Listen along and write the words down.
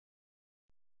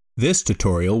This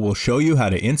tutorial will show you how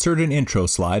to insert an intro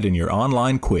slide in your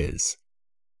online quiz.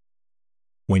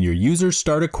 When your users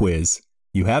start a quiz,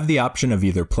 you have the option of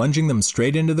either plunging them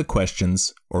straight into the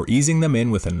questions or easing them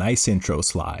in with a nice intro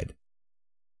slide.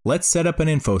 Let's set up an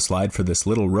info slide for this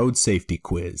little road safety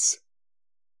quiz.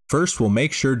 First, we'll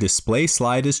make sure Display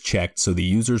Slide is checked so the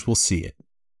users will see it.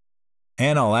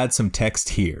 And I'll add some text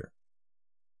here.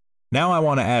 Now I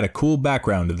want to add a cool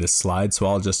background to this slide, so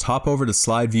I'll just hop over to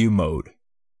Slide View mode.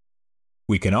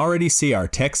 We can already see our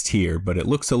text here, but it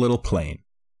looks a little plain.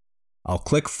 I'll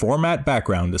click Format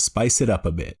Background to spice it up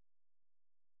a bit.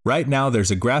 Right now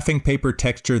there's a graphing paper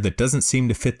texture that doesn't seem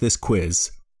to fit this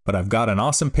quiz, but I've got an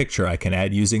awesome picture I can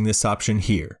add using this option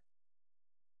here.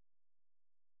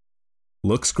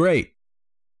 Looks great.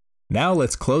 Now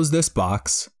let's close this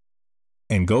box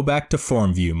and go back to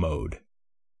Form View mode.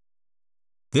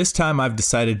 This time I've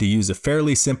decided to use a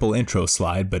fairly simple intro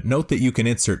slide, but note that you can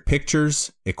insert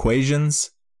pictures,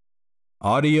 equations,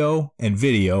 audio, and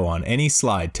video on any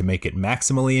slide to make it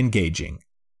maximally engaging.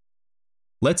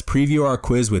 Let's preview our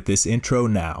quiz with this intro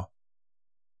now.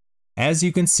 As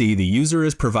you can see, the user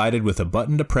is provided with a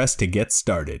button to press to get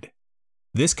started.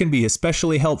 This can be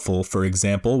especially helpful, for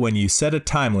example, when you set a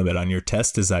time limit on your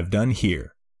test as I've done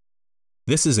here.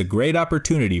 This is a great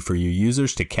opportunity for your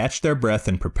users to catch their breath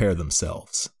and prepare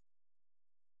themselves.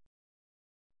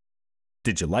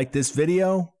 Did you like this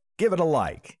video? Give it a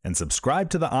like and subscribe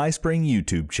to the iSpring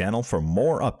YouTube channel for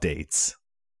more updates.